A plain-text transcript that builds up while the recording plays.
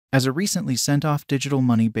As a recently sent-off digital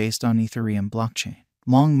money based on Ethereum blockchain,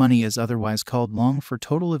 long money is otherwise called long for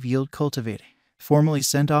total of yield cultivating. Formally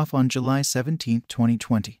sent off on July 17,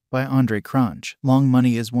 2020, by cronje, long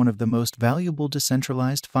money is one of the most valuable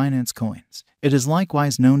decentralized finance coins. It is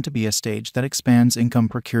likewise known to be a stage that expands income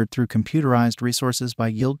procured through computerized resources by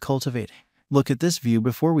yield cultivating. Look at this view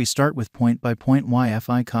before we start with point-by-point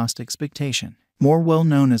YFI cost expectation. More well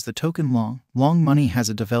known as the token long money has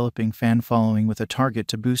a developing fan following with a target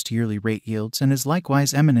to boost yearly rate yields and is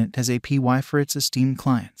likewise eminent as a PY for its esteemed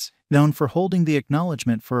clients. Known for holding the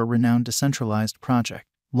acknowledgement for a renowned decentralized project,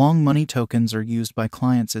 long money tokens are used by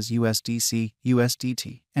clients as USDC,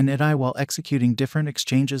 USDT, and ETI while executing different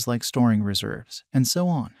exchanges like storing reserves, and so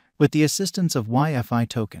on. With the assistance of YFI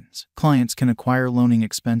tokens, clients can acquire loaning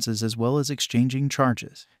expenses as well as exchanging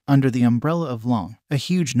charges. Under the umbrella of long, a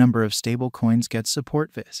huge number of stablecoins get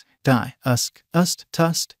support viz. DAI, USC, UST,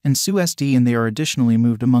 TUST, and SUSD, and they are additionally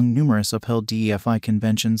moved among numerous upheld DeFi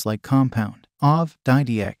conventions like Compound, OV,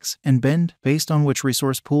 DAIDX, and BEND, based on which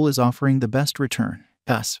resource pool is offering the best return.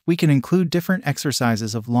 Thus, we can include different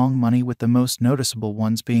exercises of long money, with the most noticeable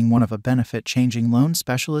ones being one of a benefit-changing loan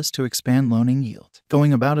specialist to expand loaning yield,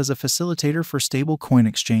 going about as a facilitator for stablecoin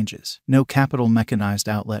exchanges, no capital mechanized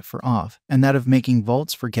outlet for OV, and that of making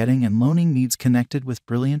vaults for getting and loaning needs connected with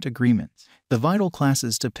brilliant agreements. The vital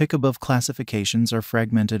classes to pick above classifications are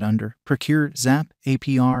fragmented under procure, ZAP,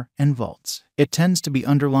 APR, and vaults. It tends to be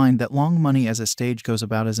underlined that long money as a stage goes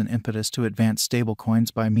about as an impetus to advance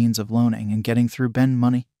stablecoins by means of loaning and getting through BEND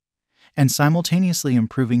money, and simultaneously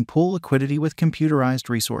improving pool liquidity with computerized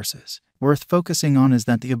resources. Worth focusing on is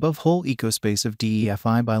that the above whole ecospace of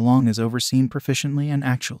DeFi by long is overseen proficiently and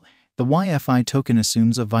actually. The YFI token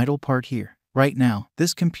assumes a vital part here. Right now,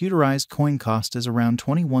 this computerized coin cost is around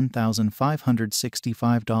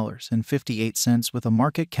 $21,565.58 with a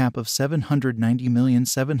market cap of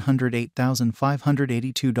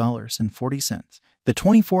 $790,708,582.40. The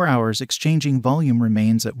 24 hours exchanging volume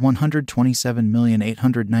remains at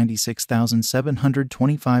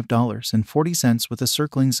 $127,896,725.40 with a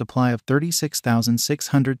circling supply of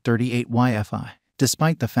 36,638 YFI.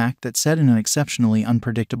 Despite the fact that set in an exceptionally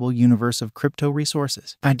unpredictable universe of crypto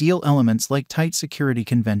resources, ideal elements like tight security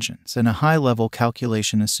conventions and a high-level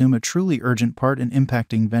calculation assume a truly urgent part in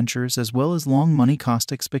impacting ventures as well as long money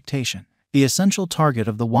cost expectation. The essential target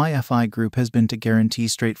of the YFI group has been to guarantee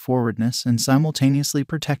straightforwardness and simultaneously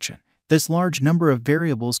protection. This large number of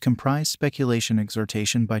variables comprise speculation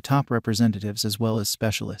exhortation by top representatives as well as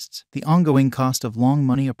specialists. The ongoing cost of long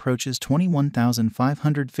money approaches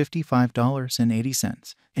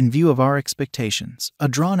 $21,555.80. In view of our expectations, a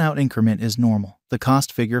drawn-out increment is normal. The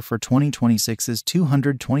cost figure for 2026 is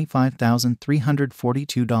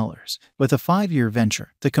 $225,342. With a 5-year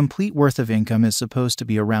venture, the complete worth of income is supposed to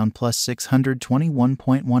be around plus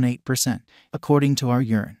 621.18%, according to our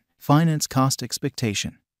yearn.finance cost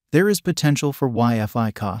expectation. There is potential for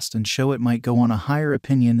YFI cost and show it might go on a higher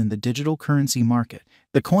opinion in the digital currency market.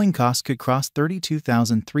 The coin cost could cross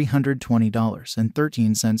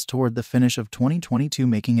 $32,320.13 toward the finish of 2022,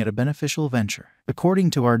 making it a beneficial venture. According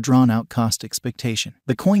to our drawn-out cost expectation,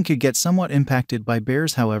 the coin could get somewhat impacted by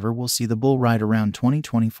bears, however we'll see the bull ride around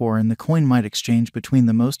 2024 and the coin might exchange between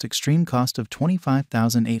the most extreme cost of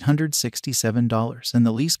 $25,867 and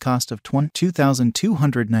the least cost of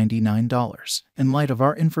 $22,299. In light of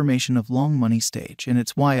our information of long money stage and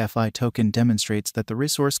its YFI token demonstrates that the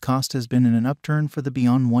resource cost has been in an upturn for the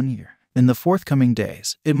beyond 1 year. In the forthcoming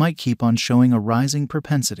days, it might keep on showing a rising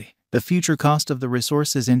propensity. The future cost of the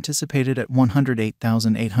resource is anticipated at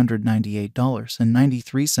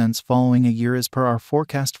 $108,898.93 following a year as per our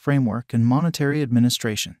forecast framework and monetary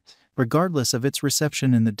administration. Regardless of its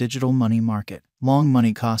reception in the digital money market, long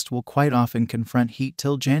money cost will quite often confront heat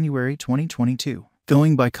till January 2022.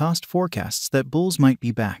 Going by cost forecasts that bulls might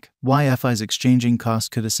be back, YFI's exchanging cost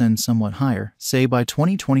could ascend somewhat higher, say by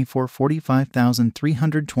 2024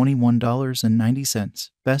 $45,321.90,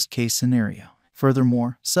 best case scenario.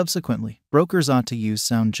 Furthermore, subsequently, brokers ought to use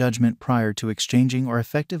sound judgment prior to exchanging or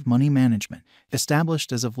effective money management.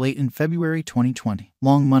 Established as of late in February 2020,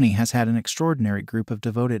 long money has had an extraordinary group of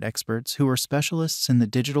devoted experts who are specialists in the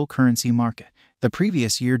digital currency market. The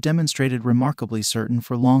previous year demonstrated remarkably certain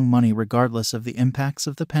for long money regardless of the impacts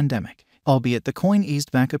of the pandemic. Albeit the coin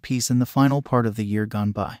eased back a piece in the final part of the year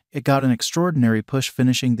gone by, it got an extraordinary push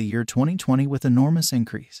finishing the year 2020 with enormous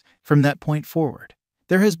increase. From that point forward,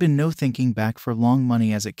 There has been no thinking back for long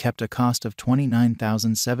money as it kept a cost of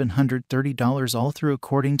 $29,730 all through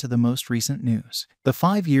according to the most recent news. The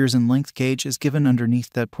 5 years in length gauge is given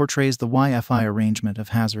underneath that portrays the YFI arrangement of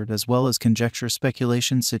hazard as well as conjecture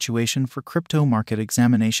speculation situation for crypto market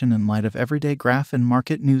examination in light of everyday graph and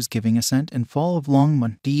market news giving ascent and fall of long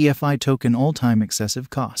money DEFI token all-time excessive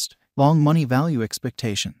cost. Long money value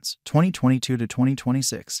expectations, 2022 to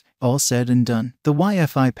 2026. All said and done, the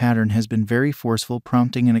YFI pattern has been very forceful,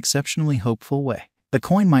 prompting an exceptionally hopeful way. The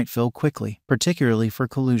coin might fill quickly, particularly for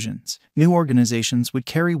collusions. New organizations would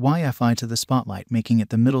carry YFI to the spotlight, making it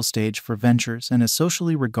the middle stage for ventures and a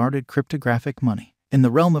socially regarded cryptographic money. In the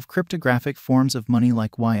realm of cryptographic forms of money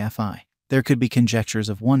like YFI, there could be conjectures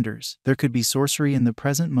of wonders, there could be sorcery in the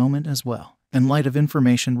present moment as well. In light of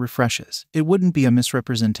information refreshes, it wouldn't be a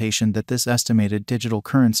misrepresentation that this estimated digital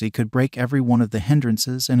currency could break every one of the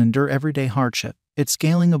hindrances and endure everyday hardship. It's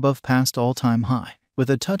scaling above past all-time high, with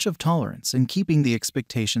a touch of tolerance and keeping the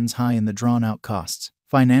expectations high in the drawn-out costs.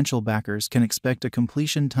 Financial backers can expect a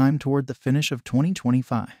completion time toward the finish of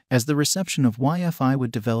 2025, as the reception of YFI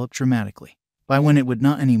would develop dramatically. By when it would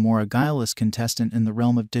not anymore a guileless contestant in the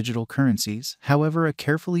realm of digital currencies, however a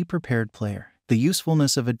carefully prepared player. The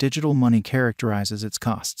usefulness of a digital money characterizes its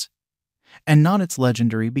costs, and not its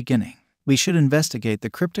legendary beginning. We should investigate the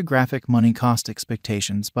cryptographic money cost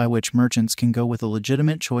expectations by which merchants can go with a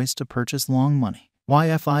legitimate choice to purchase long money.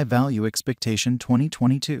 YFI value expectation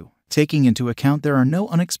 2022. Taking into account there are no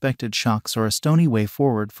unexpected shocks or a stony way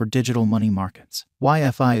forward for digital money markets,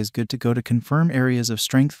 YFI is good to go to confirm areas of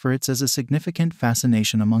strength for its as a significant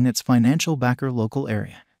fascination among its financial backer local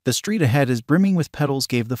area. The street ahead is brimming with petals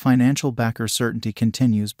gave the financial backer certainty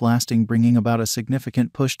continues blasting, bringing about a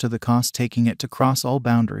significant push to the cost, taking it to cross all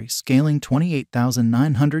boundaries, scaling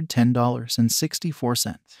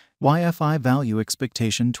 $28,910.64. YFI value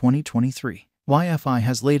expectation 2023. YFI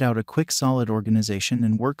has laid out a quick, solid organization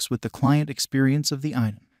and works with the client experience of the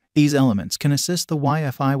item. These elements can assist the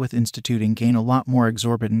YFI with instituting gain a lot more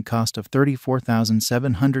exorbitant cost of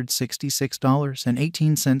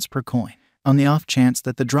 $34,766.18 per coin. On the off chance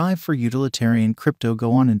that the drive for utilitarian crypto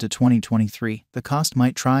go on into 2023, the cost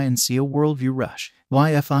might try and see a worldview rush.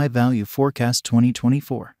 YFI value forecast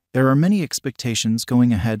 2024. There are many expectations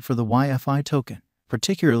going ahead for the YFI token,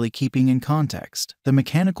 particularly keeping in context the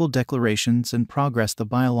mechanical declarations and progress the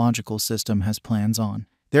biological system has plans on.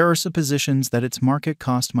 There are suppositions that its market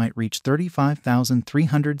cost might reach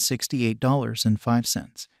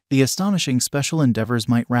 $35,368.05. The astonishing special endeavors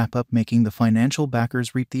might wrap up, making the financial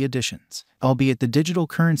backers reap the additions. Albeit the digital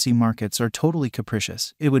currency markets are totally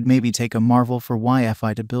capricious, it would maybe take a marvel for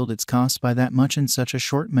YFI to build its cost by that much in such a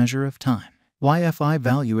short measure of time. YFI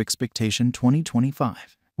value expectation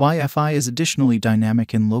 2025. YFI is additionally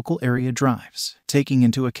dynamic in local area drives, taking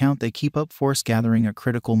into account they keep up force gathering a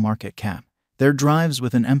critical market cap. Their drives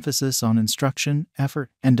with an emphasis on instruction,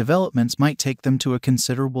 effort, and developments might take them to a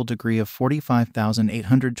considerable degree of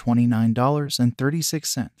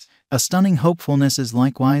 $45,829.36. A stunning hopefulness is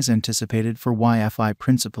likewise anticipated for YFI,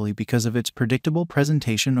 principally because of its predictable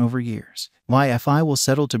presentation over years. YFI will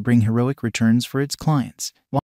settle to bring heroic returns for its clients.